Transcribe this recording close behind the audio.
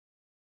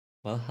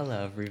Well,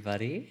 hello,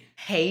 everybody.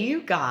 Hey,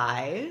 you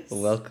guys.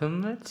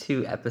 Welcome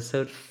to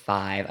episode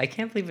 5. I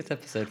can't believe it's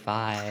episode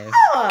 5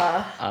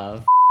 Ah,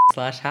 of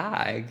slash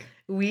hag.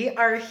 we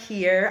are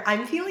here.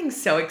 I'm feeling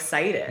so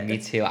excited. Me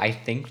too. I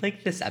think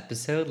this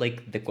episode,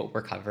 what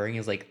we're covering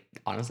is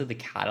honestly the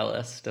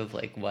catalyst of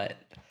what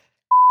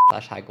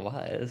slash hag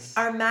was.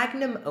 Our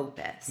magnum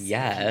opus.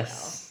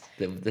 Yes.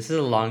 This is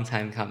a long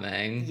time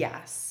coming.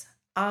 Yes.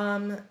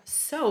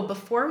 So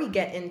before we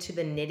get into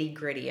the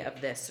nitty-gritty of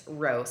this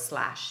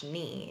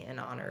RHO/NY in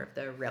honor of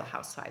the Real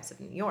Housewives of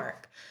New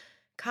York,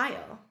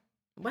 Kyle,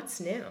 what's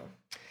new?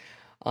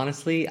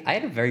 Honestly, I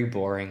had a very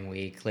boring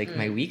week.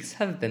 My weeks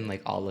have been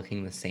all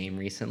looking the same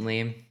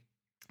recently.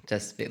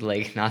 Just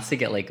not to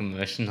get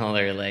emotional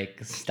or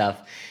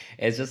stuff.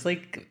 It's just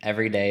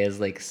every day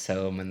is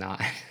so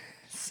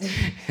monotonous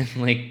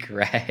and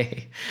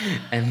gray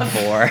and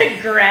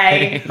boring.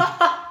 Gray.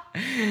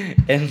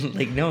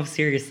 And no,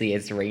 seriously,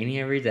 it's rainy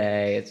every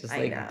day. It's just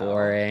I know.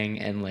 boring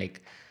and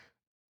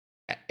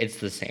it's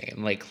the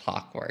same,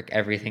 clockwork.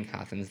 Everything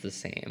happens the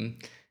same.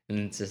 And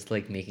it's just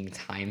making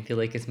time feel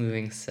like it's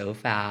moving so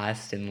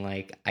fast and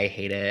I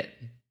hate it.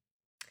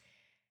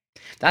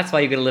 That's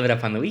why you gotta live it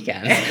up on the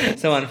weekends.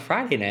 So on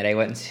Friday night I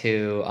went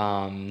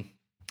to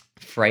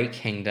Fright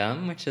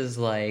Kingdom, which is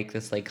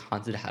this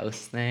haunted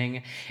house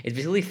thing. It's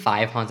basically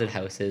 5 haunted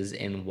houses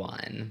in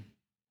one.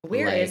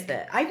 Where is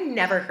that? I've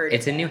never heard of it.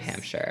 It's in New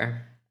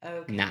Hampshire.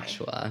 Okay.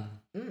 Nashua.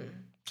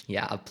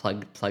 Yeah, a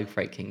plug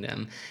Fright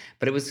Kingdom.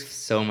 But it was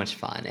so much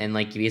fun. And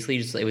basically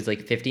just it was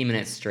 50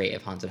 minutes straight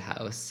of haunted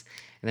house.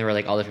 And there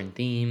were all different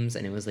themes,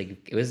 and it was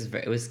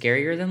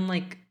scarier than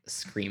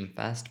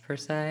Screamfest per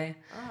se.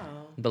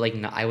 Oh. But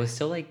no, I was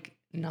still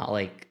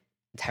not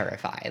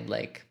terrified.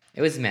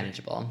 It was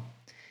manageable.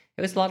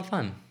 It was a lot of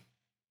fun.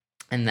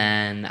 And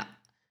then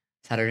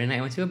Saturday night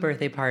I went to a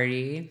birthday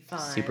party.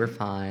 Fun. Super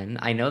fun.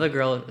 I know the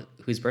girl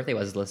whose birthday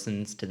was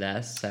listens to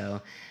this,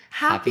 so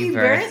Happy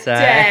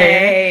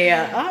birthday.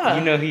 Oh.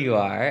 You know who you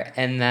are.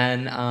 And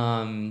then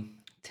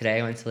today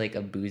I went to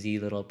a boozy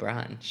little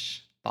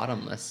brunch.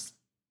 Bottomless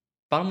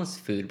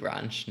food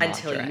brunch. Not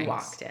Until drinks. you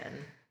walked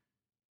in.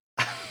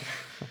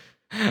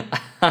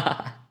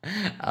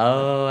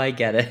 Oh, I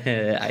get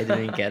it. I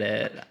didn't get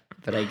it,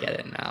 but I get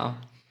it now.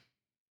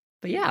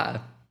 But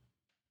yeah.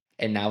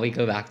 And now we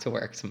go back to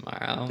work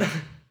tomorrow.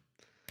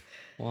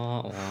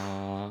 Wah,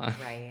 wah.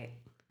 Right.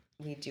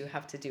 We do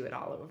have to do it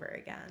all over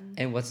again.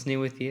 And what's new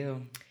with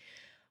you?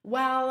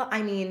 Well,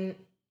 I mean,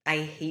 I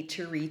hate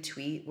to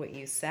retweet what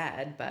you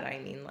said, but I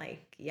mean,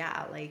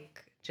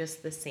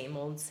 just the same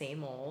old,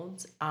 same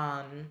old.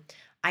 I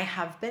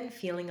have been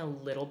feeling a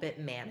little bit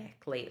manic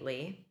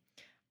lately.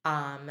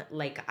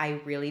 I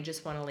really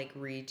just want to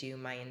redo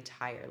my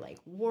entire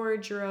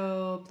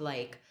wardrobe.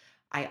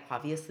 I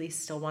obviously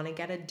still want to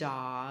get a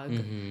dog.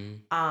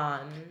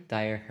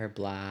 Dye your hair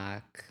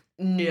black.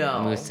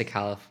 No. Move to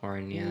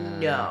California.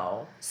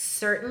 No.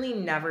 Certainly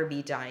never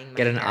be dyeing my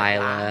Get an hair eye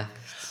black.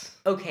 lift.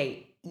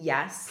 Okay,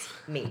 yes,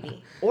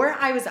 maybe. Or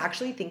I was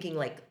actually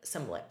thinking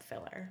some lip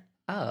filler.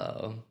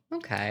 Oh,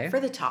 okay.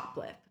 For the top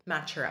lip.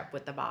 Match her up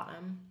with the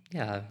bottom.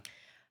 Yeah.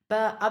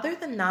 But other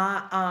than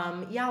that,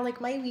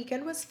 my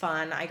weekend was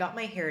fun. I got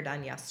my hair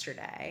done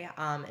yesterday.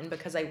 And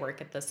because I work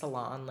at the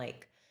salon,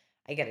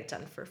 I get it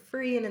done for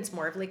free, and it's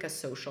more of a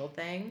social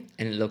thing.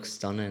 And it looks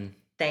stunning.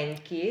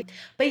 Thank you.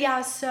 But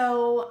yeah,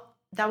 so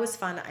that was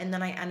fun. And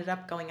then I ended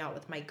up going out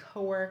with my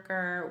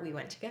coworker. We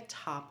went to get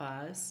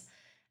tapas.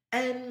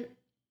 And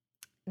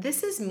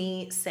this is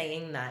me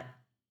saying that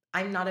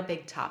I'm not a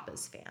big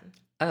tapas fan.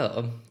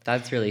 Oh,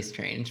 that's really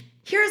strange.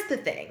 Here's the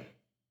thing.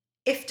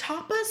 If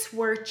tapas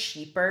were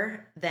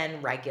cheaper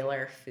than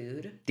regular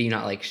food... Do you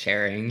not like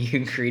sharing,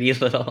 you greedy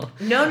little...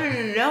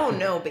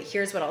 No. But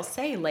here's what I'll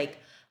say.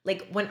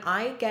 When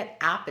I get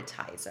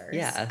appetizers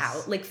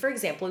out, for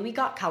example, we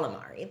got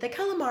calamari. The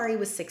calamari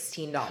was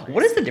 $16.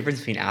 What is the difference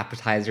between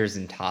appetizers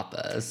and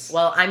tapas?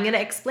 Well, I'm going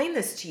to explain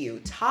this to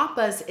you.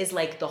 Tapas is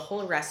the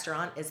whole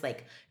restaurant is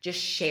just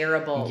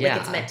shareable. Yeah.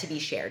 It's meant to be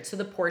shared. So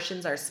the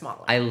portions are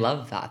smaller. I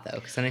love that though.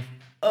 Because then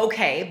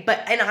Okay,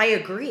 and I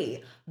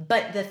agree.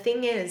 But the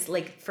thing is,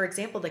 for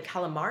example, the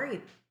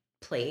calamari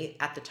plate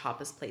at the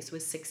tapas place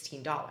was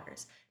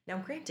 $16. Now,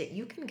 granted,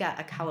 you can get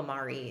a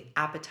calamari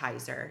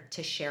appetizer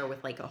to share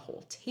with a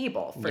whole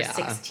table for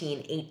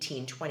 $16,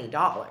 $18,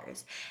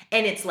 $20.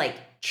 And it's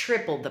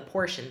triple the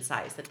portion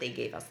size that they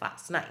gave us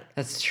last night.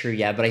 That's true,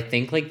 yeah. But I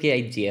think the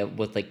idea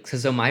with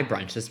so my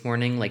brunch this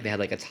morning, they had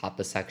a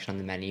tapas section on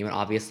the menu. And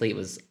obviously it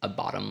was a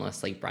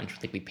bottomless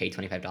brunch. We paid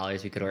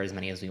 $25. We could order as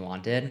many as we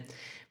wanted.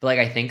 But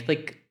I think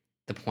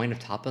the point of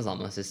tapas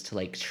almost is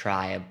to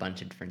try a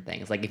bunch of different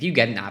things. If you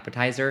get an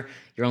appetizer,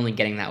 you're only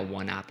getting that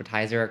one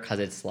appetizer because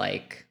it's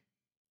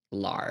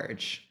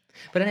large.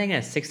 But then again,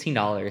 it's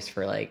 $16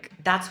 for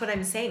That's what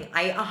I'm saying.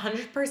 I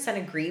 100%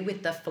 agree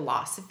with the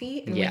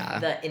philosophy and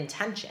with the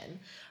intention.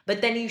 But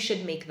then you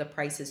should make the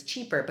prices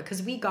cheaper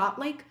because we got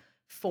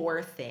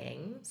 4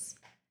 things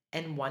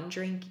and 1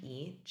 drink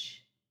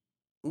each.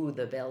 Ooh,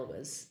 the bill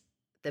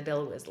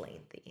was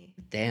lengthy.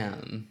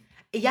 Damn.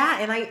 Yeah,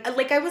 and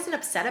I wasn't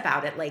upset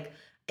about it.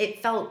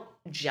 it felt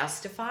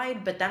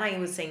justified, but then I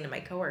was saying to my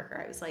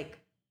coworker, I was like,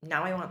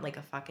 now I want like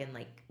a fucking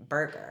like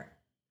burger.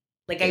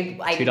 Like I didn't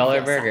 $2 feel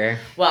sad. burger.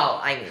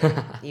 Well, I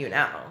mean, you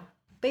know.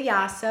 But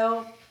yeah,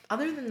 so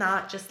other than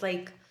that, just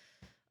like,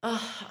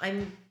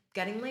 I'm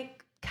getting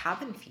like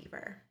cabin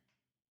fever.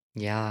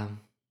 Yeah.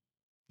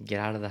 Get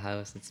out of the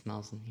house. It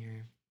smells in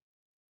here.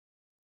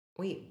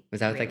 Wait,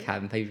 Is that what really? that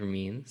cabin fever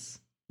means?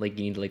 Like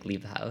you need to like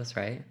leave the house,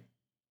 right?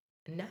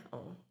 No. Do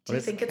What you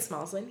is think it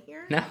smells in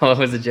here? No, it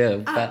was a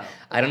joke. But Oh,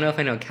 I don't know okay. if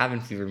I know what cabin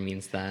fever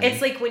means then.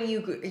 It's like when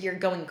you're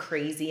going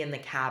crazy in the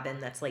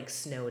cabin that's like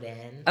snowed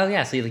in. Oh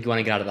yeah, so you want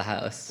to get out of the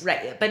house.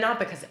 Right, but not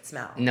because it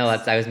smells. No,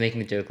 I was making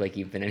the joke like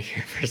you've been in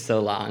here for so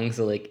long,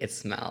 so like it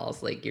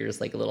smells like you're just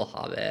like a little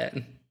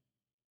hobbit.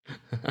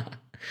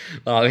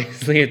 Well,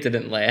 obviously it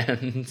didn't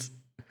land.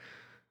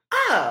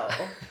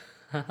 Oh.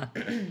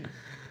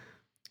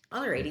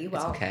 Alrighty,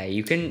 well. It's okay.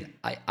 You can.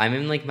 I'm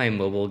in like my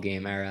mobile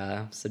game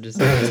era, so just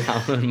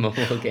download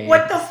mobile games.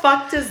 What the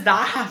fuck does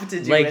that have to do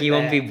with Like you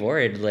won't it? be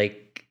bored.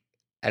 Like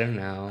I don't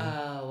know.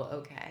 Oh,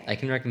 okay. I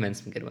can recommend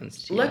some good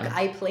ones too. Look,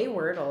 I play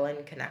Wordle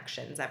and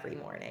Connections every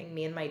morning.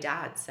 Me and my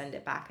dad send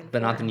it back and forth.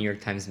 But not the New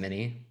York Times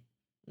Mini.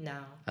 No.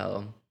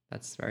 Oh,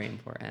 that's very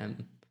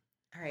important.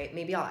 All right,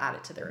 maybe I'll add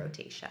it to the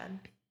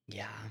rotation.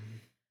 Yeah.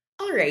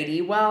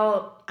 Alrighty,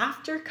 well,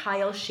 after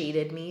Kyle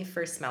shaded me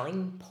for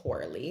smelling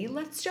poorly,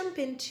 let's jump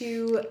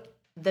into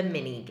the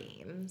mini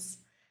games.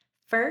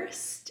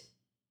 First,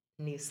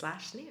 news.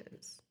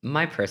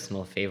 My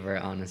personal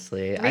favorite,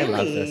 honestly. Really? I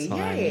love this one.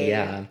 Yay.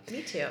 Yeah.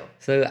 Me too.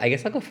 So I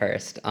guess I'll go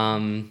first.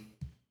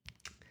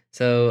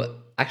 So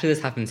actually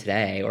this happened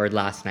today, or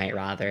last night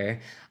rather.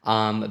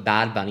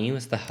 Bad Bunny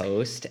was the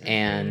host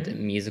and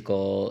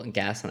musical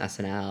guest on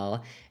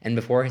SNL. And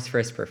before his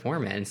first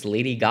performance,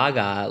 Lady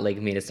Gaga like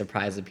made a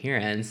surprise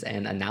appearance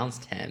and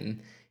announced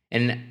him.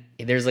 And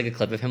there's like a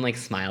clip of him like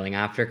smiling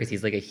after because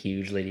he's like a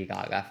huge Lady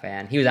Gaga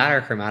fan. He was at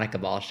our Chromatica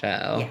Ball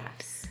show.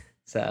 Yes.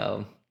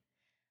 So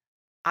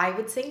I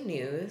would say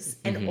news.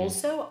 And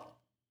also,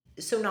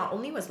 so not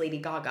only was Lady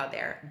Gaga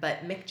there,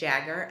 but Mick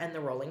Jagger and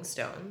the Rolling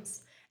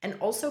Stones, and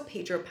also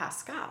Pedro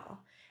Pascal.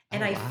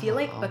 And I feel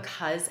like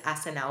because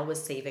SNL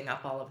was saving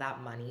up all of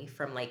that money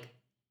from like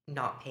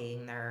not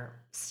paying their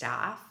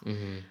staff,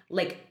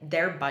 like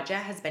their budget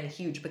has been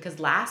huge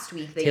because last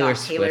week they got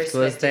Taylor Swift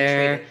was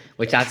there, and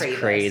which that's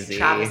crazy.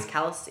 Travis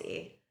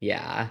Kelce.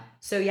 Yeah.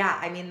 So yeah,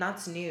 I mean,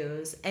 that's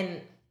news.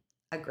 And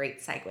a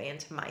great segue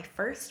into my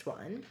first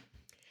one.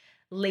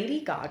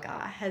 Lady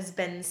Gaga has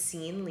been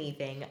seen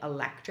leaving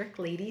Electric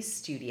Lady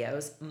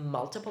Studios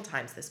multiple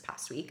times this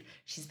past week.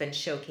 She's been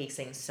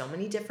showcasing so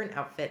many different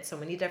outfits, so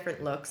many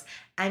different looks,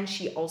 and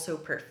she also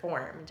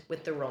performed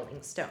with the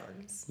Rolling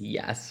Stones.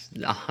 Yes,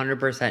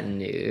 100%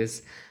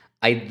 news.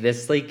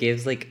 This like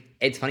gives like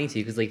it's funny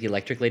too because like the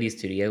Electric Lady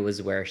Studio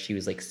was where she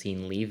was like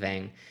seen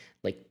leaving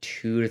like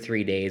 2 to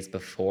 3 days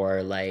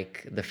before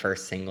like the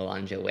first single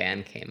on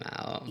Joanne came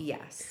out.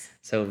 Yes.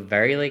 So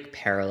very like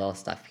parallel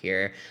stuff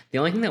here. The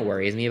only thing that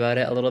worries me about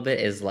it a little bit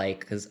is like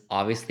because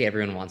obviously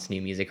everyone wants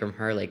new music from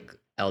her, like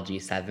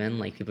LG7.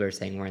 Like people are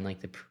saying we're in like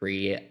the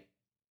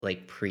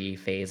pre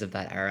phase of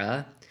that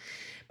era.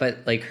 But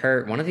like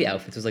one of the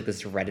outfits was like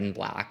this red and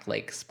black,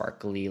 like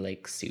sparkly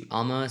like suit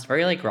almost,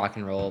 very like rock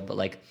and roll, but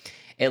like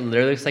it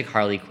literally looks like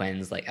Harley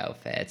Quinn's like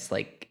outfits,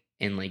 like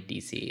in like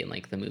DC and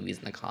like the movies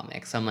and the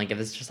comics. So I'm like, if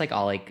it's just like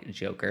all like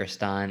Joker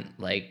stunt,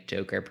 like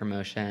Joker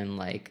promotion,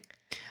 like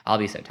I'll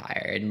be so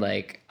tired.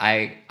 Like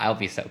I'll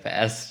be so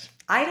pissed.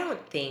 I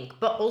don't think,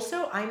 but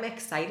also I'm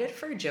excited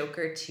for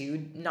Joker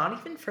too, not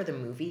even for the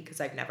movie because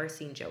I've never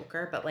seen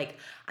Joker, but like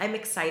I'm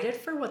excited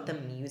for what the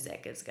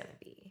music is going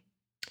to be.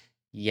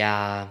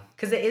 Yeah.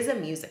 Because it is a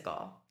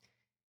musical.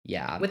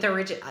 Yeah. With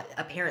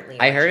apparently.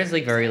 I heard it's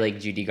like very like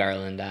Judy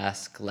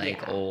Garland-esque,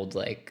 like old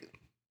like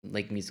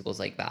musicals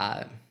like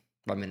that,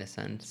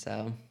 reminiscent.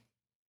 So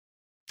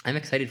I'm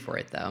excited for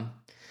it though.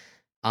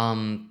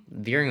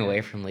 Veering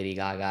away from Lady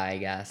Gaga, I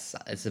guess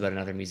it's about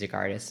another music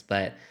artist,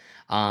 but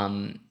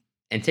and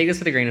take this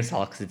with a grain of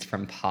salt because it's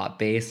from Pop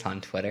Base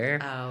on Twitter.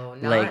 Oh,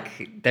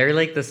 like they're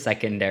like the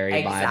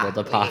secondary Bible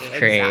to Pop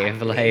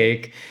Crave,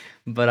 like.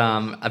 But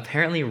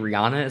apparently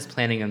Rihanna is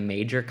planning a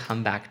major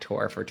comeback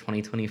tour for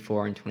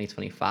 2024 and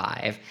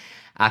 2025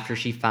 after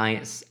she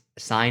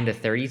signed a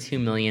 32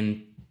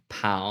 million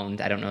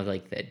pound, I don't know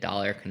like the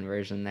dollar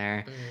conversion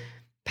there,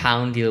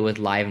 pound deal with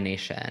Live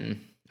Nation,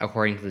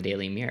 according to the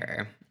Daily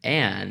Mirror.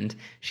 And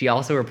she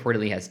also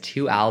reportedly has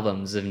 2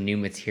 albums of new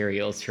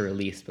materials to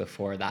release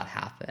before that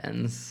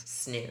happens.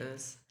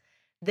 Snooze.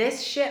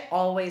 This shit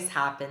always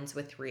happens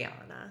with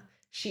Rihanna.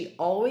 She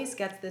always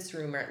gets this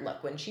rumor.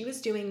 Look, when she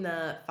was doing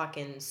the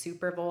fucking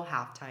Super Bowl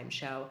halftime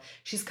show,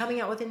 she's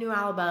coming out with a new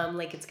album.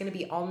 Like, it's going to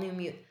be all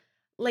new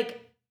like,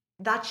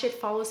 that shit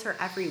follows her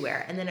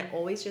everywhere. And then it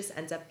always just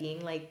ends up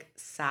being, like,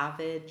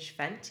 Savage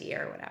Fenty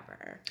or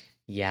whatever.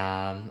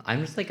 Yeah,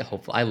 I'm just, like,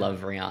 hopeful. I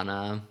love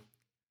Rihanna.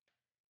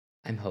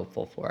 I'm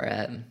hopeful for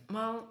it.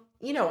 Well,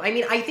 you know, I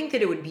mean, I think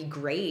that it would be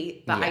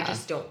great, but I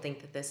just don't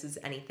think that this is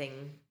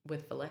anything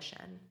with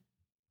volition.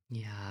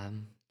 Yeah.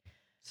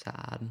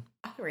 Sad.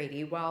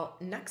 Alrighty, well,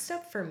 next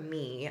up for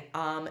me,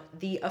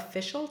 the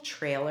official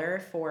trailer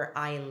for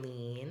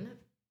Eileen,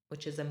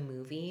 which is a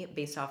movie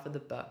based off of the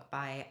book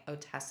by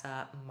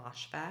Otessa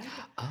Moshfegh,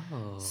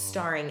 Oh.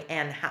 starring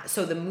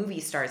so the movie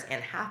stars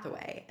Anne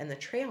Hathaway, and the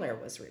trailer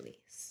was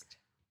released.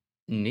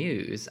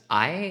 News.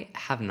 I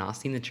have not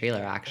seen the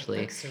trailer,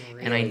 actually. Looks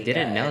And I really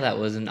didn't know good. that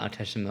was an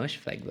Otessa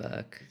Moshfegh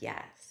book.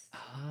 Yes.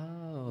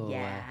 Oh.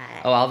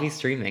 Yeah. Oh, I'll be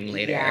streaming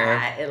later.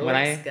 Yeah, it When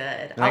looks I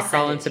good. when I I'll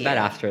crawl send it into to bed you.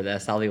 after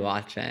this, I'll be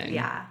watching.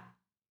 Yeah.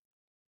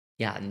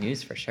 Yeah,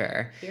 news for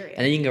sure. Period.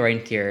 And then you can go right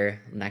into your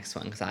next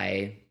one, because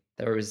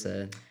there was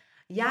a...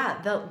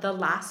 Yeah, the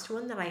last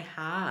one that I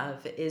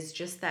have is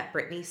just that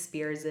Britney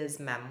Spears'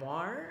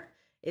 memoir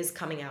is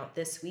coming out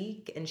this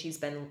week, and she's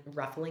been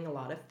ruffling a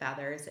lot of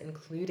feathers,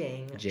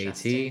 including JT.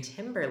 Justin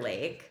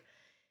Timberlake.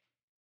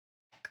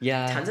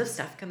 Yeah. Tons of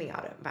stuff coming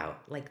out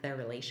about like their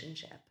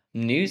relationship.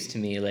 News to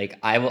me, like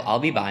I'll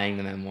be buying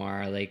the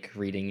memoir, like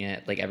reading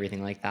it, like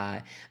everything like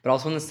that. But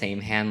also on the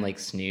same hand, like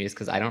snooze,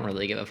 because I don't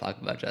really give a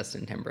fuck about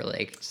Justin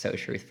Timberlake, so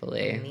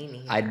truthfully. Me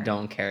neither. I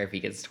don't care if he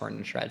gets torn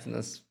to shreds in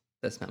this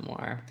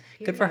memoir.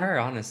 Good for her,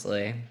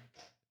 honestly.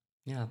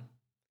 Yeah.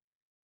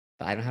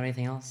 But I don't have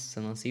anything else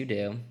unless you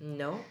do.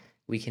 Nope.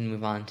 We can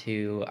move on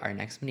to our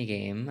next mini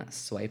game,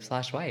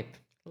 Swipe/Wipe.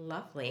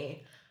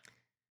 Lovely.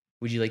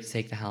 Would you like to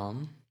take the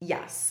helm?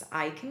 Yes,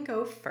 I can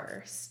go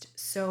first.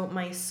 So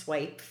my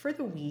swipe for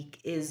the week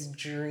is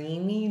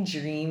dreamy,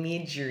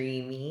 dreamy,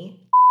 dreamy.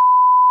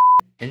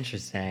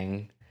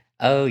 Interesting.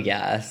 Oh,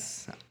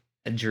 yes.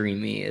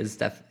 Dreamy is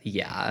definitely,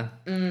 yeah.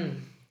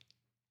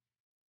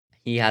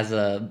 He has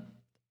a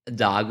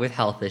dog with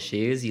health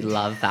issues. You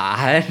love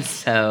that.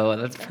 So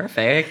that's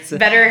perfect.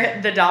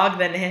 Better the dog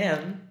than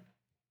him.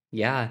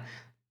 Yeah.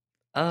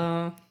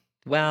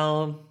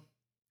 Well,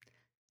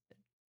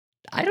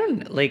 I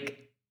don't like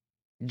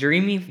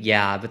dreamy.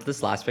 Yeah, but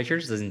this last picture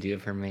just doesn't do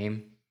it for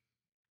me.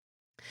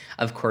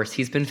 Of course,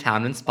 he's been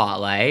found in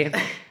Spotlight.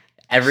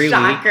 Every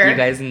Shocker.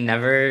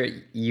 week,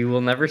 you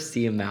will never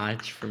see a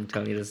match from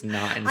Tony that's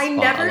not in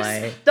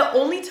Spotlight. The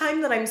only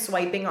time that I'm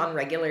swiping on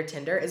regular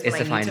Tinder is when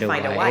I need to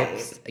find a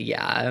wife.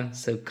 Yeah,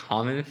 so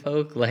common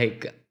folk,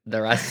 like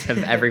the rest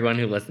of everyone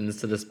who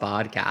listens to this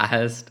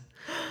podcast.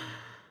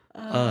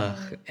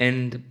 Ugh,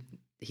 and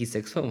he's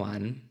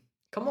 6'1".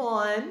 Come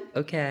on.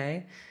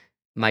 Okay.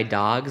 My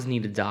dogs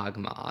need a dog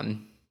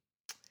mom.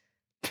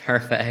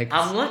 Perfect.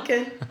 I'm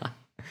looking.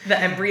 The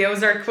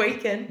embryos are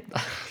quaking.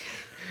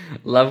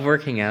 Love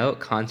working out,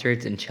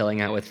 concerts, and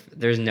chilling out with...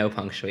 There's no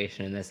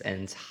punctuation in this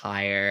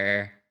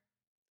entire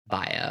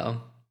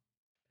bio.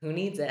 Who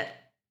needs it?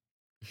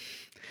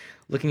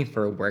 Looking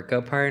for a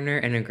workout partner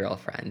and a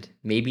girlfriend.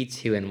 Maybe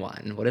 2 in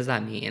 1. What does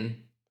that mean?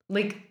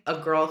 Like a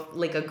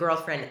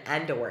girlfriend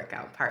and a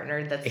workout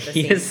partner. That's the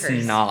He same is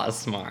person. not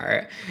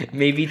smart.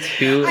 Maybe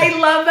 2... I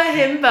love a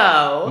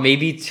himbo.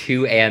 Maybe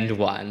 2 and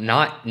 1.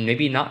 Not 2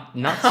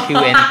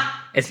 in...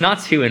 It's not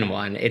 2 in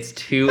 1. It's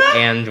 2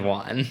 and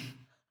 1.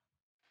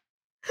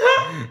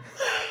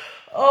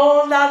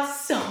 Oh,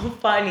 that's so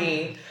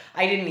funny.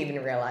 I didn't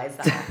even realize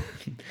that.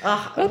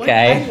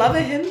 Okay. I love a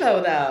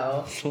himbo,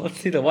 though. So let's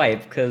see the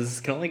wipe, because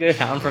it can only go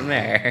down from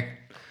there.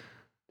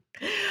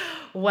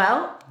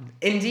 Well,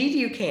 indeed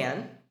you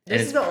can.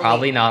 This is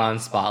probably not on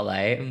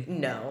Spotlight.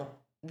 No.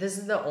 This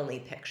is the only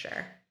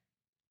picture.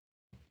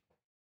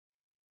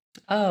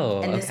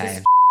 Oh, and this okay.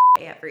 is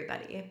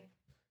everybody.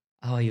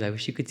 Oh, I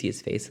wish you could see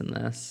his face in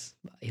this.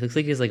 He looks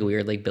like he has like a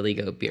weird like Billy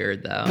Goat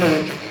beard,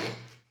 though.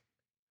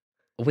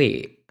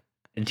 Wait,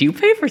 do you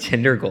pay for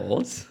Tinder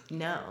Gold?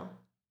 No.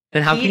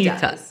 Then how can you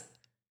tell?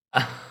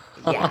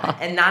 Yeah,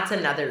 and that's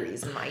another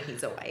reason why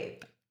he's a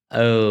wipe.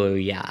 Oh,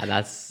 yeah,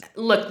 that's...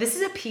 Look, this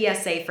is a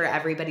PSA for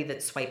everybody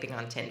that's swiping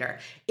on Tinder.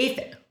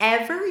 If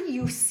ever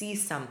you see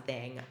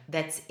something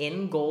that's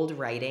in gold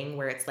writing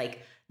where it's like,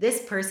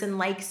 this person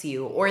likes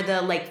you, or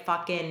the like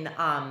fucking,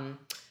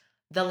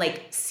 the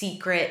like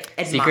secret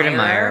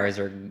admirers,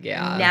 or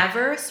yeah.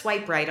 Never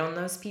swipe right on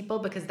those people,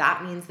 because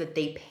that means that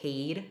they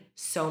paid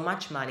so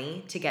much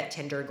money to get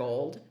Tinder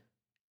Gold.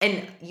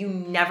 And you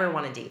never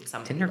want to date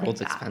somebody Tinder like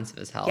Gold's that. expensive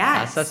as hell.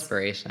 Yes. That's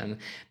desperation.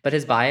 But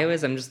his bio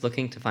is, I'm just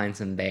looking to find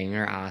some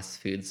banger ass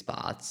food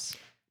spots.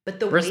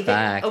 But the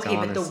Respect, way that,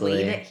 honestly. but the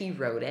way that he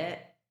wrote it.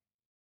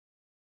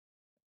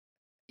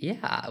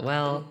 Yeah,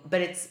 well.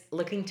 But it's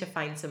looking to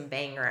find some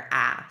banger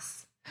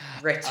ass.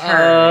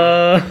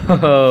 Return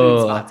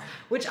food spots.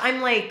 Which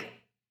I'm like.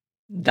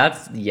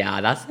 That's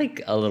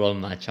like a little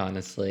much,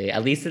 honestly.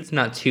 At least it's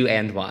not 2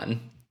 and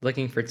 1.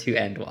 Looking for 2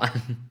 and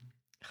 1.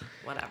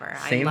 Whatever.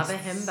 I love a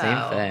himbo.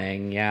 Same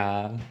thing,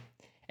 yeah.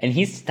 And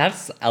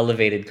that's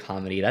elevated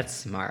comedy. That's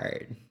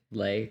smart.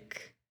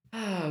 Like...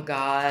 Oh,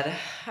 God.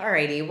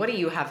 Alrighty. What do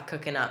you have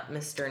cooking up,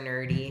 Mr.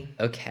 Nerdy?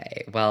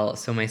 Okay. Well,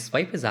 so my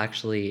swipe is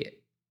actually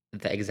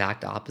the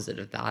exact opposite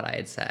of that,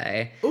 I'd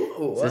say.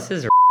 Ooh. So this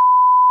is...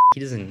 He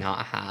does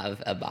not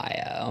have a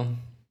bio.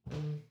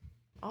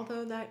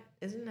 Although that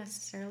isn't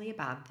necessarily a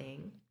bad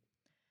thing.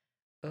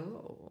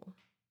 Oh.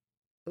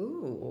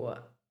 Ooh.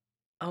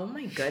 Oh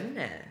my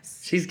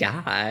goodness. She's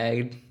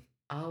gagged.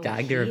 Oh,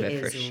 gagged her a he bit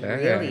for is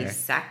really sure.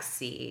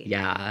 sexy.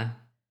 Yeah.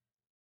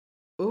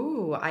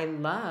 Ooh, I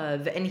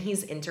love. And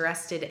he's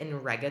interested in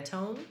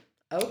reggaeton.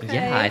 Yeah, I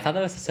Okay. thought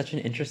that was such an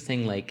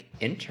interesting, like,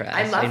 I interest.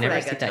 I love never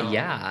see that. reggaeton.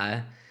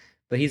 Yeah.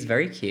 But he's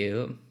very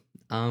cute.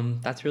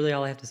 That's really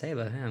all I have to say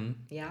about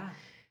him. Yeah.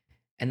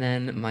 And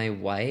then my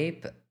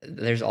wife,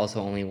 there's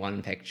also only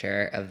one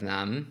picture of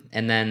them.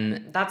 And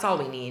then, That's all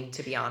we need,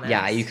 to be yeah, you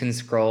honest. can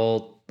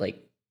scroll, like,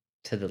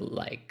 to the,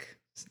 like,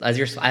 as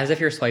if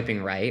you're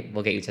swiping right,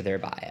 we'll get you to their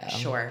bio.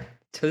 Sure.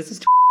 So this is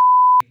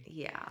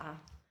Yeah.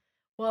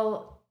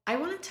 Well, I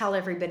want to tell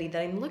everybody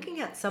that I'm looking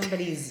at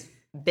somebody's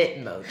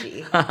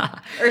Bitmoji.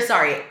 Or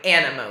sorry,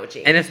 an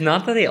emoji. And it's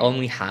not that they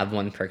only have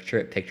one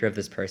picture of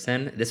this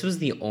person. This was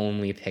the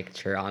only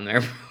picture on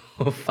their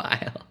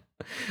profile.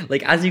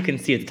 Like, as you can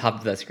see at the top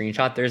of the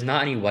screenshot, there's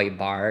not any white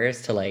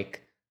bars to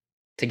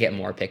get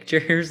more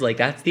pictures. Like,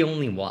 that's the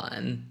only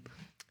one.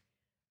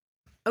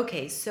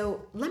 Okay,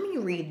 so let me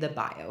read the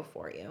bio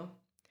for you.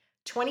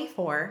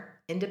 24,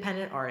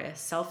 independent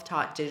artist,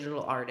 self-taught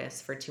digital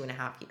artist for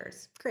 2.5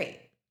 years. Great.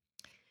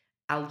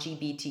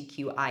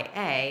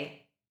 LGBTQIA,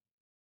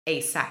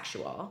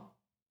 asexual.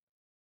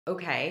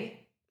 Okay,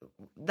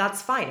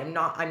 that's fine.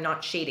 I'm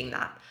not shading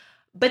that.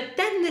 But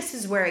then this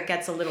is where it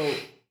gets a little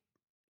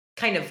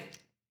kind of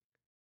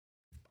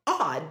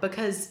odd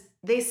because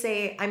they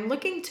say, I'm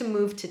looking to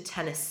move to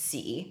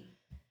Tennessee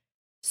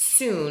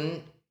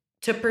soon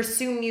to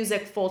pursue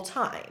music full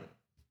time.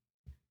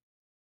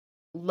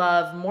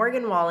 Love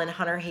Morgan Wallen,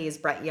 Hunter Hayes,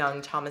 Brett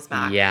Young, Thomas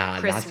Mack, Yeah,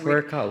 Chris that's where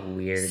it got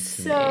weird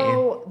to me.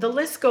 So the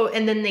list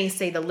and then they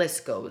say the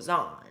list goes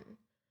on.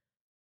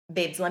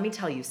 Babes, let me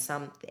tell you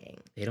something.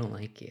 They don't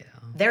like you.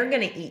 They're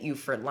going to eat you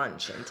for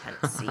lunch in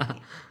Tennessee.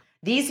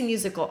 These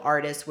musical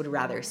artists would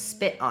rather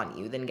spit on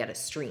you than get a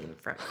stream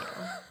from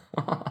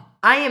you.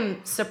 I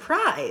am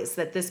surprised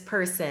that this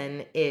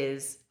person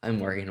is... I'm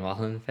Morgan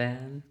Wallen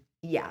fan.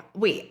 Yeah.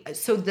 Wait,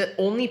 so the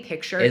only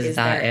picture is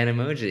that their... an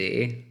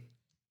emoji?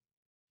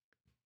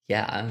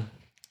 Yeah.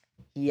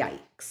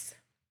 Yikes.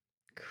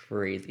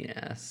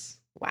 Craziness.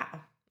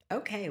 Wow.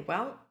 Okay,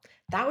 well,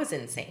 that was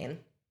insane.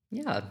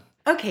 Yeah.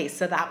 Okay,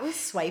 so that was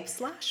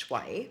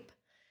swipe/wipe.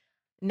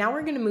 Now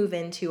we're going to move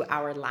into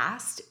our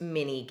last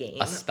mini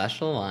game. A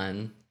special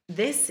one.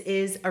 This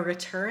is a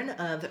return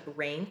of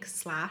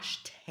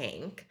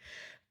rank/tank,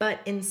 but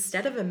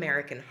instead of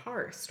American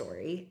Horror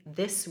Story,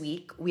 this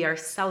week we are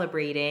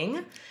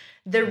celebrating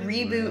the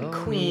reboot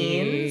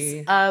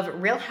queens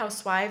of Real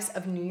Housewives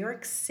of New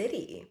York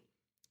City.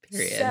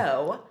 Period.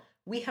 So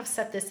we have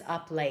set this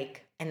up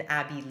like an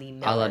Abby Lee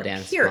Miller a la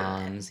Dance pyramid.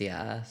 Moms,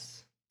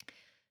 yes.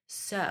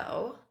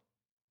 So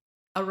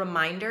a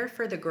reminder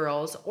for the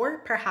girls, or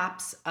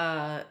perhaps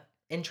a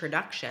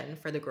introduction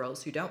for the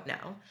girls who don't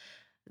know.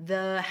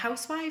 The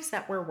housewives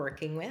that we're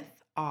working with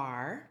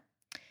are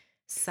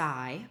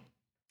Sai,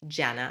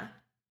 Jenna,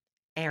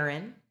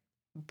 Erin,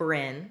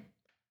 Brynn,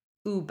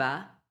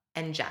 Uba,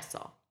 and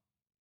Jessel.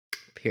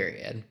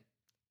 Period.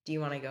 Do you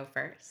want to go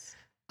first?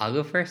 I'll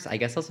go first. I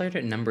guess I'll start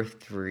at number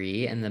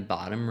 3 in the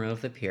bottom row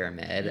of the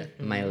pyramid.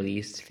 Mm-hmm. My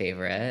least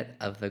favorite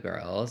of the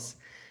girls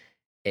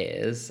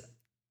is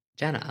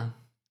Jenna.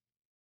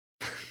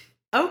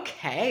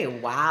 Okay,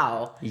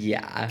 wow.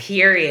 Yeah.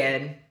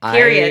 Period.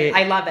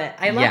 I love it.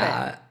 I love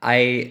it.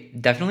 I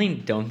definitely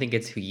don't think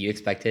it's who you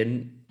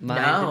expected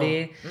mine to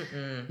be.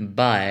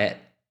 But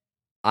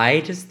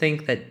I just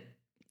think that,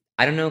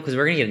 I don't know, because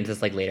we're going to get into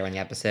this like later in the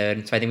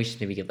episode. So I think we should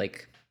maybe give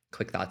like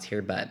quick thoughts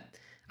here. But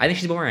I think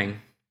she's boring.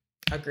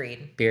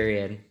 Agreed.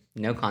 Period.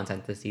 No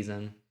content this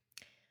season.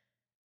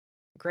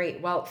 Great.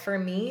 Well, for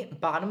me,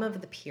 bottom of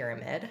the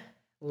pyramid,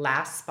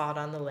 last spot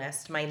on the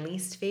list, my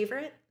least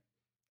favorite,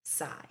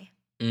 Sai.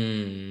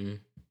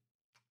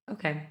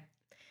 Okay.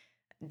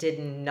 Did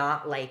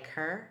not like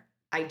her.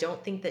 I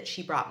don't think that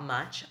she brought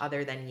much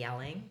other than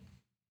yelling.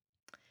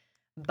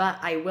 But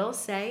I will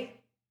say,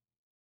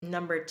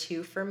 number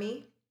 2 for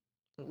me,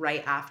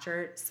 right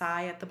after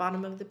Sai at the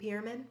bottom of the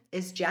pyramid,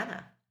 is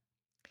Jenna.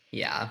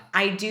 Yeah.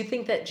 I do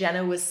think that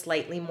Jenna was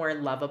slightly more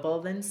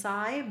lovable than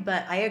Sai,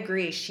 but I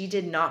agree, she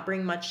did not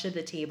bring much to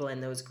the table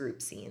in those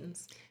group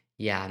scenes.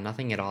 Yeah,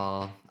 nothing at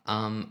all.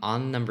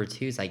 On number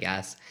 2s, I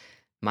guess.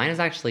 Mine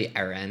is actually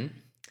Erin.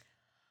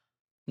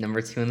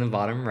 Number 2 in the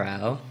bottom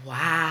row.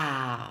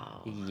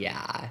 Wow.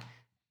 Yeah.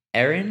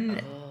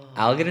 Erin,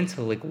 I'll get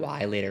into like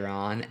why later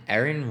on.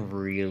 Erin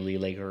really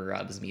like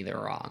rubs me the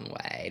wrong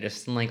way.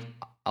 Just in like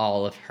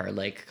all of her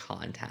like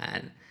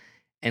content.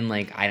 And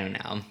like, I don't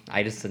know.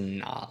 I just did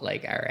not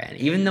like Erin.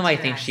 Even though I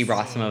think she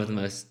brought some of the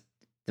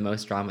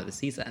most drama of the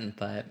season,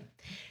 but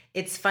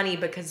it's funny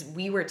because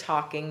we were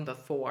talking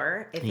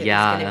before if it was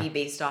going to be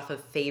based off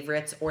of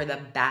favorites or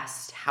the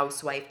best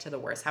housewife to the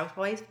worst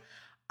housewife.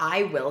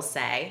 I will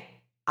say,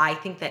 I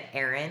think that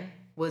Erin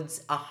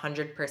was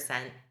 100%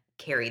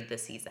 carried the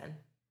season.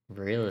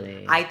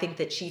 Really? I think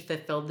that she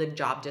fulfilled the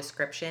job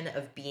description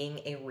of being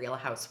a real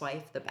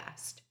housewife the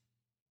best.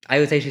 I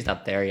would say she's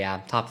up there,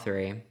 yeah. Top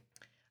 3.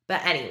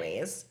 But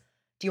anyways,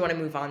 do you want to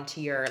move on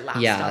to your last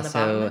on the bottom?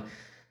 Yeah, so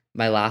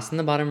my last in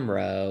the bottom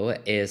row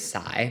is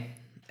Sai.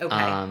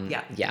 Okay.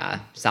 Yeah. Yeah.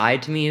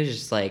 Side to me is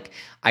just like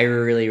I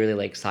really, really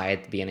like Side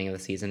at the beginning of the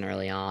season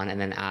early on, and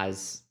then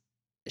as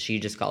she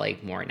just got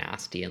like more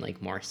nasty and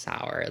like more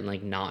sour and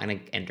like not in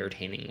an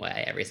entertaining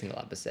way every single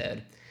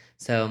episode.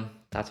 So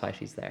that's why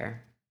she's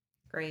there.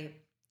 Great.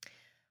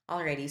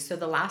 Alrighty. So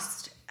the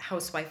last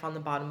housewife on the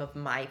bottom of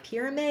my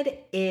pyramid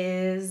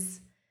is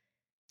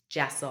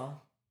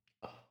Jessel.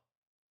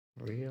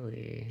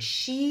 Really?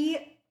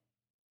 She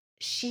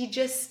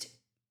just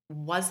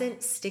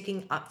wasn't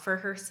sticking up for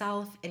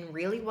herself and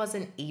really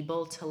wasn't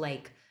able to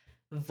like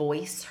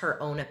voice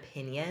her own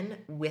opinion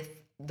with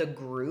the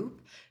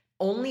group.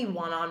 Only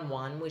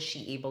one-on-one was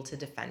she able to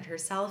defend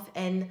herself.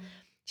 And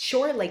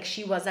sure, like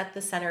she was at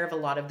the center of a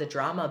lot of the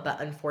drama, but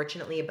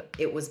unfortunately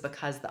it was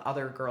because the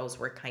other girls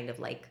were kind of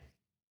like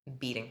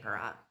beating her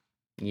up.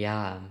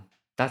 Yeah.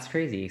 That's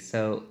crazy.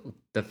 So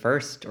the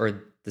first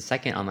or the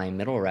second on my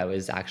middle row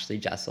is actually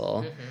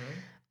Jessel.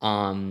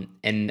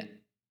 And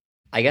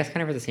I guess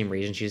kind of for the same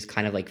reason, she just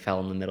kind of like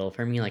fell in the middle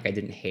for me. Like I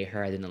didn't hate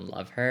her, I didn't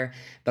love her,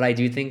 but I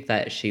do think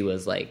that she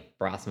was like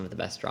brought some of the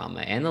best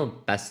drama and the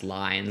best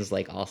lines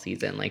like all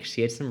season. Like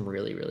she had some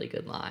really, really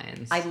good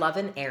lines. I love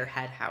an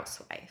airhead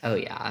housewife. Oh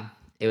yeah,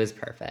 it was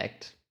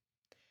perfect.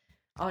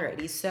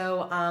 Alrighty,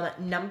 so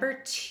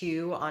number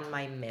 2 on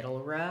my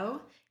middle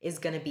row is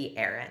gonna be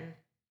Erin.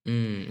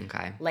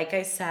 Okay. Like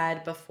I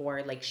said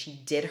before, like she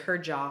did her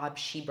job.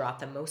 She brought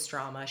the most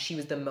drama. She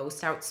was the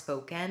most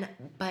outspoken,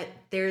 but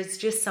there's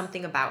just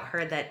something about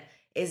her that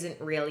isn't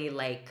really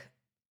like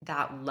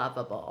that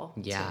lovable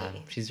to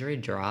me. She's very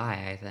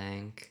dry, I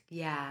think.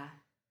 Yeah.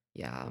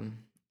 Yeah.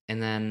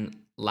 And then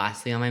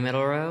lastly on my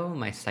middle row,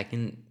 my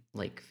second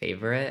like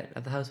favorite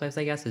of the housewives,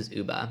 I guess, is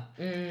Uba.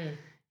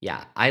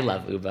 Yeah, I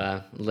love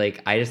Uba.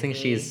 Like I just think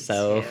she's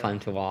so fun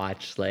to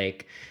watch.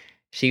 Like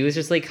she was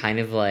just like kind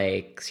of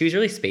like she was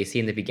really spacey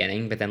in the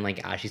beginning, but then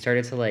like as she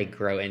started to like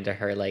grow into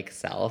her like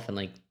self and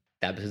like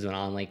the episodes went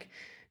on, like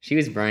she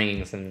was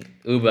bringing some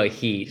Uba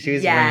heat. She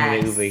was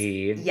bringing the Uba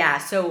heat. Yeah,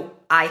 so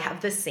I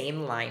have the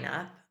same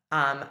lineup.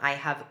 I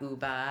have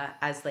Uba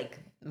as like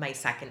my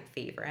second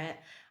favorite.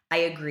 I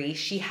agree.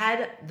 She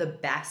had the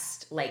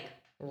best like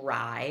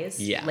rise,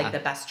 like the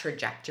best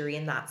trajectory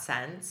in that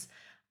sense.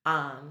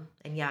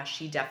 And yeah,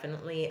 she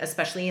definitely,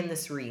 especially in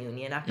this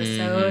reunion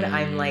episode,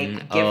 I'm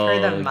like, give her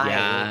the mic.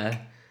 Yeah.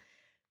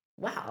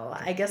 Wow,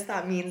 I guess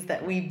that means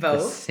that we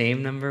both the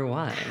same number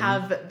 1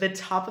 have the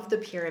top of the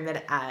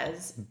pyramid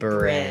as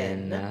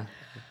Brynn.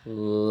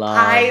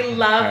 I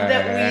love her.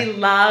 that we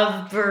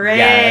love Brynn.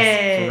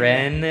 Yes,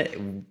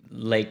 Brynn.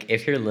 Like,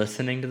 if you're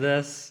listening to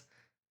this,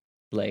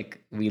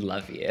 like, we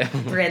love you.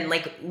 Brynn,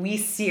 like, we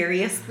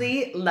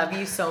seriously love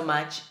you so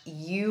much.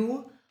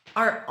 You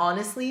are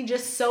honestly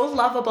just so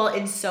lovable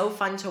and so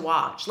fun to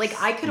watch.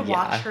 Like, I could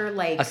watch her,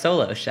 like... a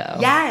solo show.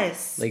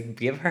 Yes. Like,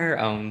 give her her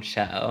own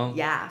show.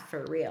 Yeah,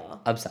 for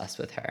real. Obsessed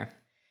with her.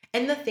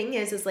 And the thing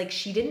is, like,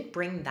 she didn't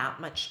bring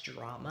that much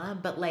drama,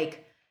 but,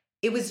 like...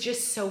 It was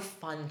just so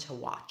fun to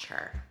watch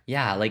her.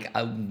 Yeah, like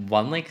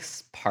one like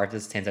part that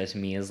stands out to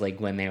me is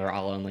like when they were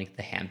all on like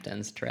the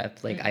Hamptons trip.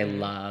 Like I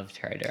loved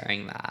her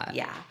during that.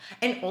 Yeah.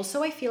 And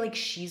also I feel like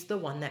she's the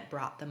one that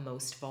brought the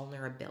most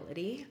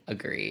vulnerability.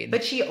 Agreed.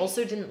 But she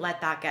also didn't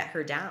let that get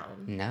her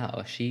down.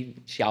 No, she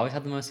always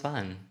had the most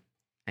fun.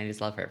 I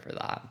just love her for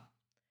that.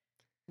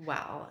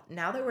 Well,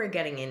 now that we're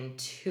getting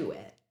into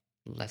it.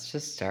 Let's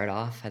just start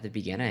off at the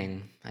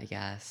beginning, I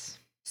guess.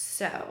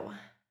 So...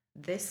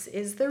 This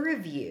is the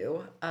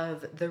review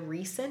of the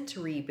recent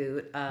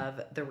reboot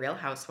of The Real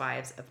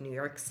Housewives of New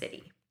York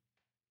City.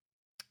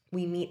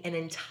 We meet an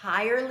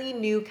entirely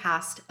new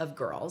cast of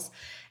girls.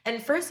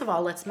 And first of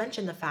all, let's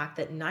mention the fact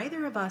that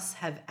neither of us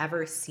have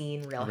ever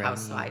seen Real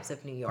Housewives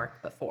of New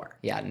York before.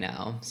 Yeah,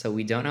 no. So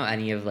we don't know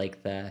any of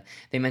like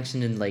they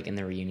mentioned in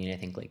the reunion, I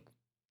think like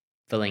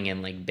filling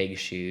in like big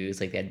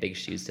shoes, like they had big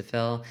shoes to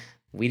fill.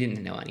 We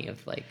didn't know any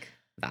of like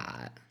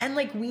that. And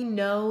like we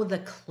know the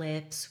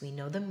clips, we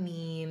know the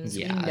memes,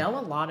 we know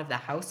a lot of the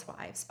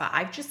housewives, but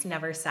I've just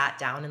never sat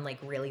down and like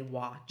really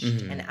watched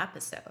an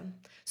episode.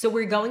 So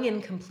we're going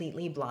in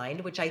completely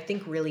blind, which I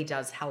think really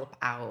does help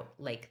out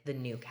like the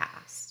new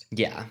cast.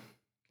 Yeah,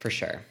 for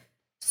sure.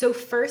 So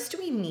first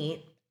we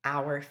meet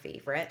our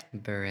favorite,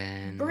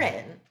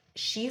 Brynn.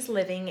 She's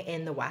living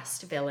in the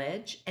West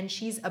Village, and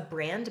she's a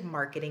brand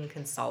marketing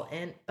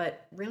consultant,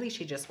 but really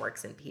she just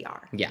works in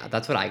PR. Yeah,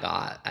 that's what I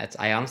got.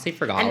 I honestly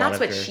forgot. And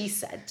that's what she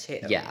said, too.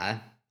 Yeah.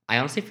 I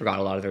honestly forgot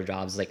a lot of their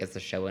jobs, like, as the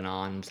show went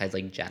on, besides,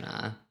 like,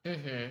 Jenna.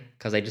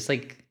 Because I just,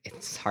 like,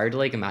 it's hard to,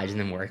 like, imagine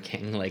them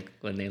working, like,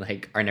 when they,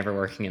 like, are never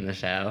working in the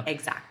show.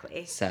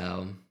 Exactly.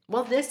 So.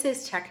 Well, this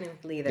is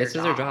technically their job. This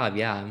is their job,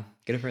 yeah.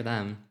 Good for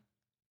them.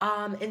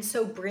 And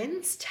so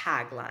Brynn's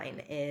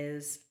tagline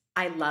is,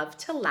 I love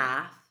to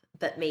laugh,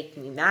 but make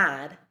me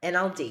mad, and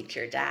I'll date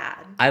your dad.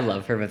 I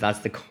love her, but that's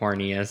the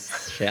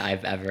corniest shit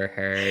I've ever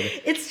heard.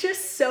 It's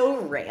just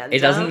so random. It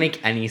doesn't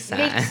make any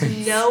sense.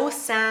 Makes no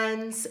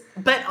sense.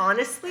 But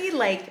honestly,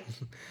 like,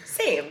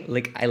 same.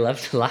 Like, I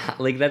love to laugh.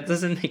 Like, that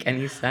doesn't make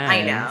any sense.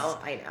 I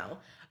know.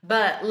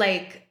 But,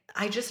 like,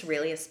 I just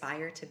really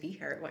aspire to be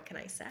her. What can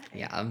I say?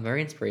 Yeah, a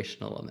very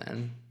inspirational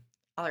woman.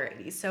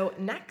 Alrighty, so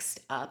next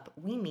up,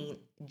 we meet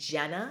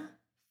Jenna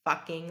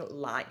fucking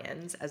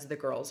Lyons, as the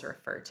girls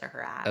refer to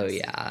her Oh, as.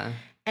 yeah.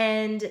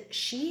 And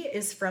she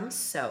is from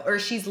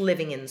she's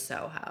living in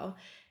Soho.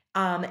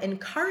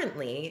 And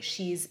currently,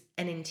 she's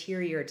an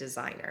interior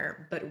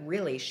designer, but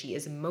really, she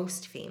is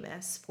most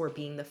famous for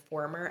being the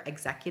former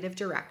executive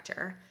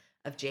director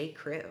of J.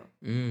 Crew.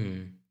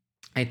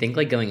 I think,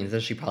 like, going into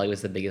this, she probably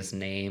was the biggest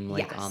name,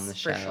 like, on Yes, the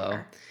for show.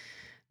 sure.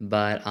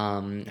 But,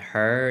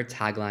 her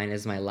tagline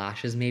is, "My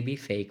lashes may be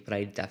fake, but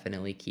I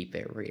definitely keep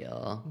it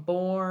real."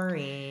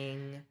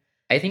 Boring.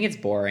 I think it's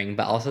boring,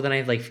 but also then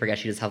I, like, forget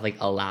she does have, like,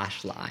 a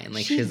lash line.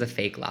 Like, she has a She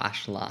fake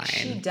lash she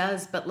line.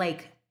 does, but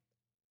like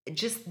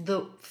just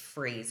the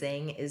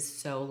phrasing is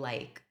so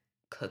like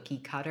cookie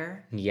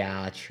cutter.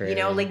 Yeah, You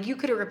know, true. like you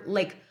could have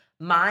like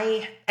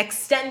my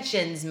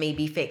extensions may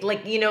be fake.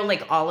 Like, you know,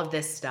 like all of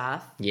this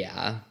stuff.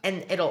 Yeah.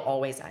 And it'll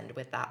always end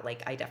with that.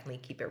 Like I definitely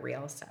keep it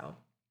real, so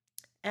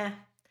eh.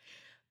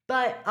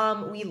 But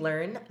we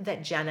learn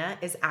that Jenna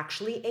is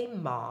actually a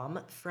mom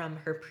from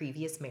her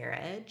previous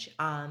marriage.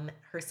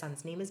 Her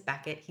son's name is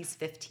Beckett. He's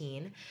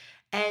 15.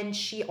 And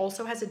she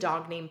also has a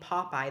dog named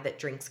Popeye that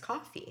drinks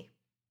coffee.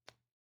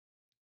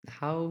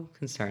 How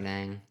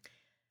concerning.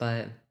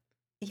 But,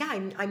 Yeah,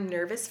 I'm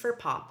nervous for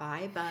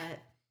Popeye, but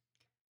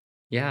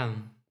yeah,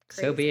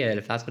 so be it. crazy.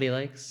 If that's what he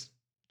likes,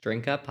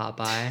 drink up,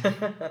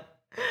 Popeye.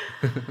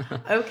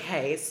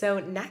 Okay, so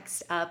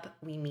next up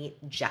we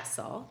meet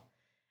Jessel.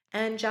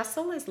 And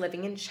Jessel is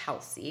living in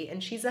Chelsea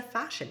and she's a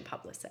fashion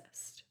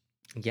publicist.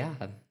 Yeah.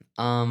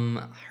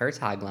 Her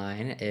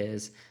tagline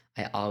is,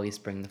 "I always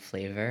bring the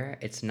flavor.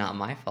 It's not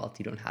my fault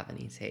you don't have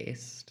any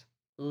taste."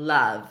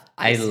 Love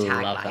I this love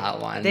tagline. that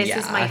one, This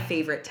is my yeah.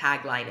 favorite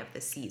tagline of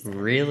the season.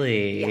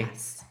 Really?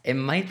 Yes. It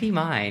might be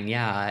mine,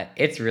 yeah.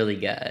 It's really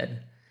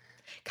good.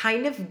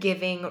 Kind of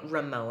giving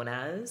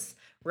Ramona's.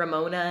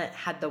 Ramona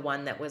had the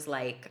one that was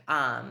like,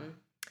 I'm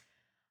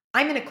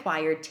an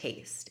acquired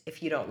taste.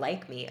 If you don't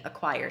like me,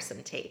 acquire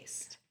some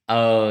taste.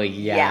 Oh,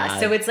 Yeah,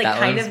 so yeah. it's like That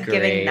kind one's of giving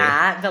great.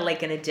 that, but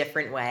like in a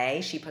different way.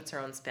 She puts her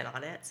own spin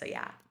on it. So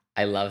yeah.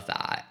 I love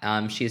that.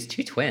 She has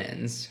 2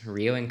 twins,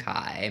 Rio and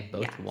Kai,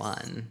 both Yes.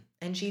 1.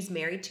 And she's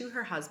married to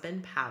her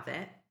husband,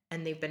 Pavitt,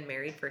 and they've been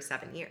married for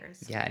 7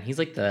 years. Yeah, and he's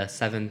like the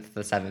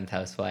seventh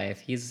housewife.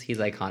 He's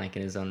iconic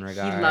in his own He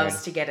regard.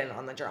 loves to get in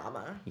on the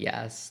drama.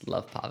 Yes,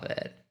 love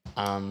Pavitt.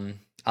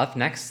 Up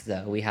next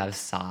though, we have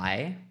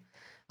Sai.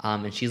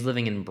 And she's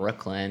living in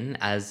Brooklyn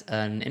as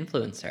an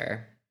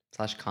influencer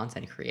slash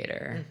content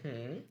creator.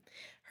 Hmm.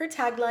 Her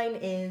tagline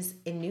is,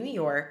 in New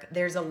York,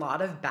 there's a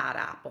lot of bad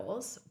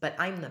apples, but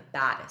I'm the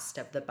baddest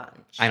of the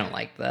bunch. I don't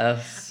like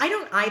this. I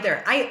don't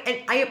either.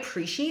 I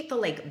appreciate the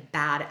like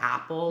bad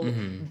apple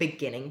Mhm.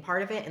 beginning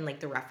part of it and like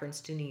the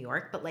reference to New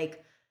York, but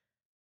like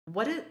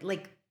what it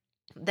like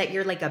that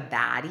you're like a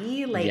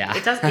baddie, like Yeah.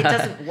 it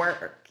doesn't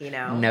work, you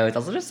know? No, it's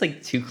also just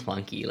like too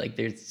clunky. Like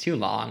there's too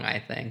long, I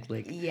think.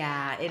 Like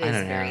Yeah, it I is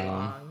don't very know.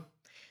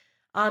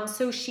 long.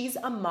 So she's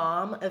a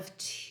mom of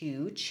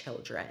 2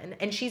 children,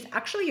 and she's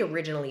actually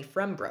originally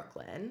from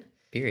Brooklyn.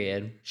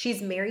 Period.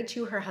 She's married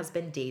to her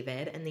husband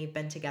David, and they've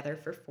been together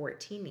for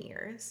 14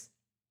 years.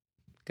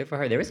 Good for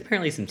her. There was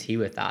apparently some tea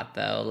with that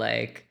though.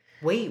 Like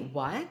Wait,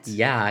 what?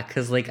 yeah,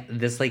 cause like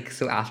this like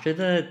so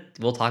after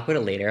we'll talk about it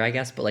later, I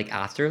guess, but like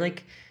after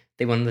like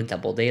they went on the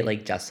double date,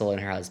 like Jessel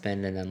and her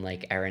husband, and then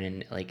like Erin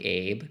and like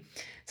Abe.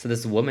 So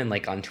this woman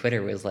like on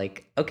Twitter was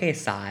like, "Okay,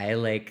 Sai,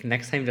 like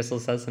next time Jessel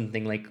says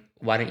something, like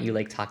why don't you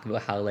like talk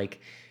about how like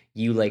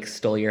you like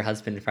stole your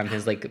husband from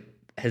his like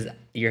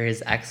you're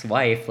his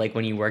ex-wife like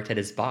when you worked at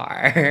his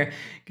bar?"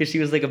 Because she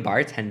was like a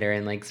bartender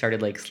and like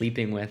started like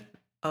sleeping with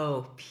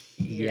Oh,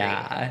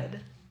 yeah.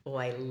 period. Oh,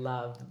 I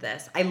love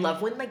this. I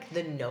love when like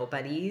the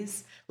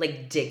nobodies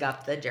like dig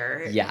up the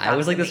dirt. Yeah, I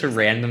was That's like this amazing.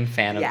 random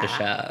fan of the Yeah.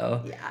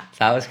 show. Yeah. So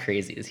that was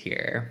crazy to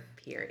hear.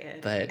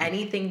 Period. But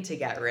Anything to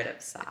get rid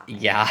of Sai.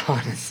 yeah,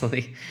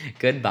 honestly,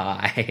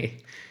 goodbye.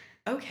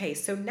 Okay,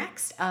 so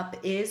next up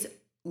is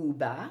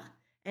Uba,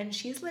 and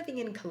she's living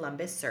in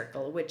Columbus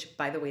Circle, which,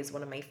 by the way, is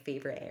one of my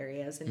favorite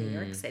areas in New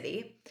York Mm,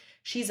 City.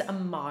 She's a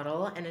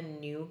model and a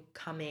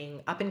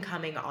up and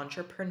coming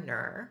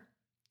entrepreneur.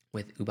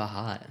 with Uba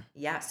Hot.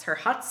 Yes, her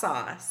hot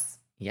sauce.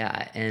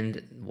 Yeah,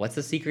 and what's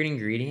the secret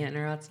ingredient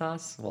in her hot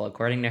sauce? Well,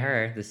 according to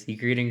her, the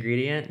secret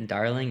ingredient,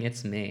 darling,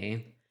 it's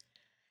me.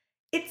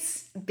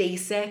 It's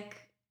basic,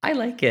 I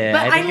like it.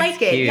 but I I think it's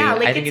like it. Yeah, cute.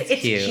 like I think it's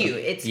it's cute. cute.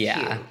 It's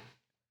Yeah, cute.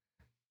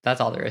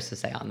 that's all there is to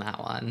say on that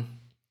one.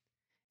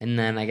 And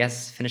then I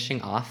guess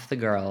finishing off the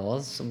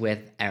girls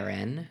with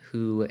Erin,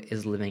 who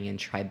is living in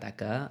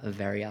Tribeca, a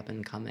very up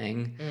and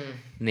coming Mm.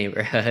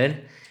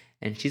 neighborhood.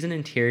 And she's an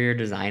interior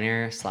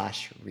designer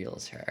slash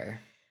realtor.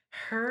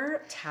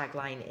 Her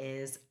tagline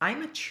is,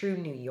 I'm a true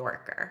New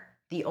Yorker.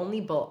 The only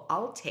bull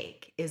I'll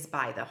take is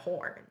by the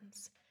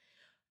horns.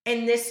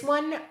 And this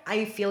one,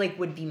 I feel like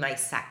would be my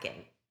second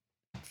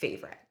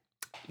favorite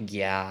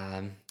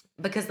Yeah.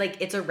 because, like,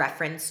 it's a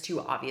reference to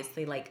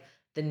obviously like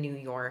the New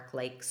York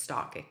like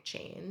stock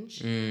exchange.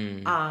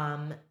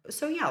 Mm.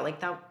 So yeah, like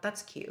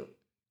that's cute.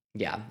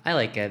 Yeah, I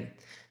like it.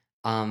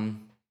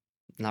 Um,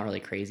 not really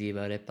crazy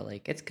about it, but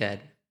like it's good.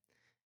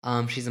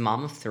 She's a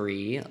mom of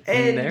 3, and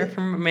they're And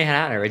from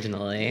Manhattan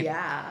originally.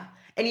 yeah.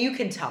 And you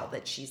can tell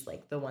that she's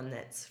like the one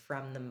that's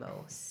from the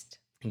most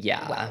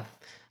Yeah. wealth.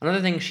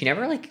 Another thing, she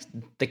never like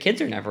the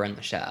kids are never in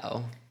the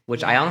show,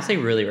 which I honestly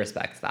Yeah. really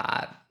respect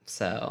that.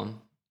 So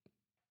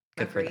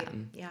good for Agreed.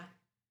 them. Yeah.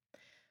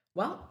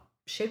 Well,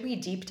 should we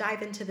deep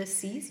dive into this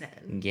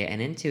season?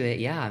 Getting into it,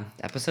 yeah.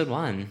 Episode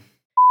 1.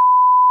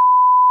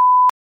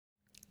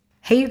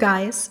 Hey, you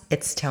guys,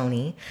 it's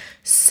Tony.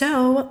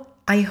 So,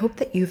 I hope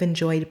that you've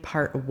enjoyed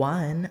part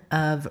 1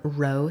 of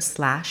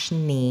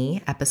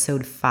RHO/NY,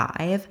 episode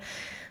 5.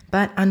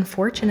 But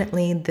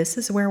unfortunately, this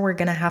is where we're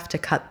going to have to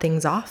cut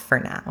things off for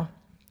now.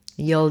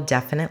 You'll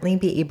definitely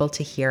be able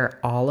to hear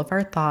all of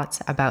our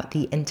thoughts about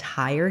the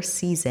entire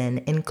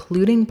season,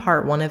 including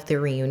part 1 of the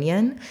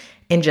reunion,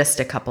 in just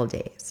a couple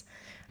days.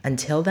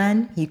 Until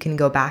then, you can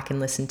go back and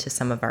listen to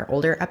some of our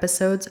older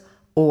episodes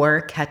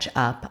or catch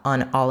up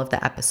on all of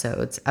the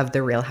episodes of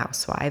The Real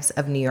Housewives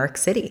of New York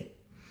City.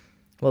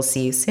 We'll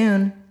see you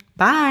soon.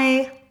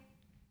 Bye.